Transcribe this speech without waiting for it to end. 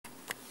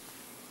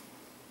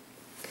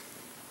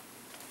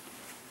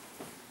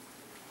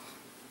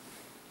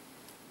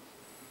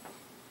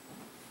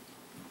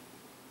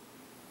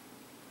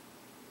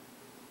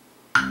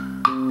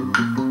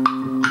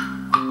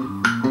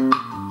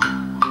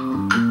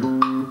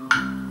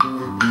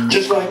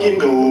like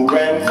an old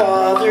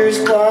grandfather's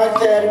clock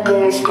that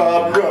won't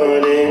stop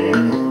running,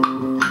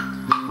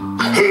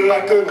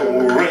 like an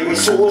old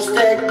racehorse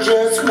that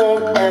just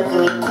won't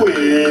ever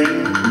quit.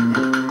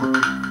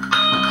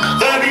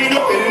 There'll be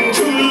no end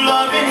to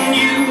loving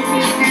you,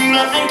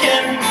 nothing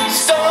can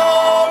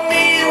stop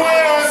me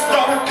when I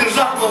start, 'cause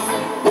I'm a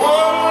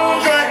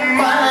one-track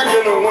mind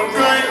and a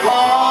one-track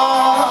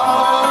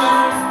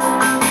heart.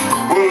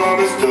 Well, I'm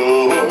as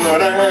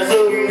stubborn as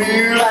a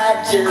mule, I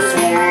just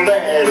won't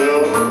let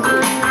up.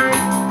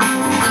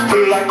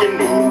 Like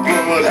an old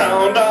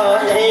bloodhound, I'll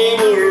hang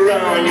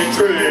around your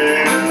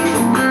trail.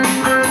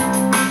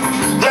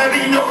 There'll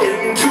be no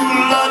end to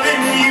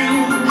loving you,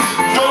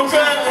 don't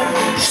try to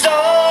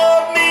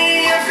stop me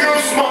if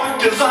you're smart,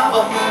 'cause I'm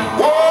a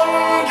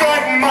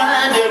one-track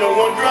mind and a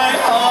one-track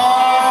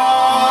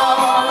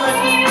heart.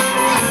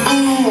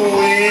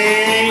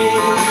 Ooh-wee,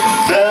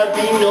 there'll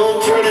be no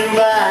turning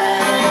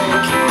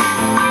back.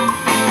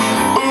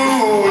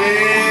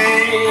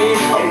 Ooh-wee,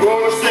 I'm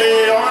gonna stay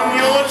on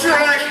your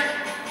track,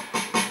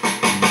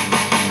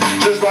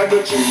 just like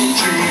a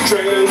choo-choo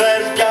train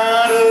that's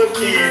gotta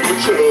keep a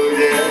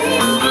chugging.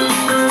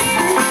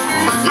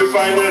 You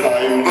find that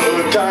I'm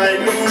the kind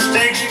who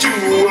sticks to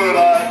what I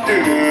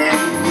do.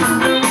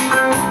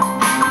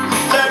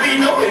 There'll be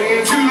no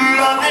end to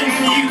loving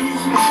you,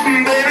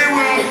 baby,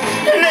 we'll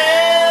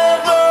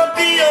never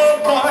be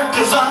apart,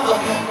 'cause I'm a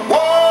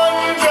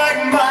one-track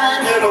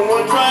mind and a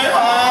one-track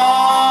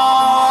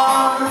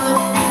heart.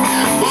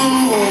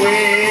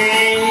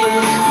 Ooh-wee,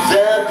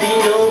 there'll be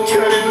no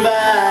turning back.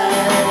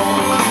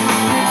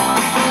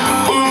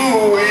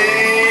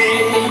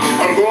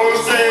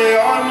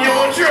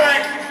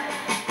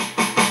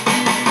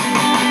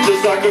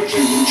 Just like a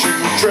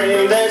choo-choo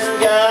train that's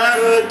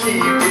gotta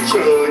keep a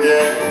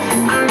chugging.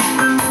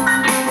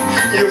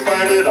 You'll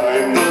find that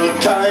I'm the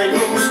kind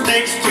who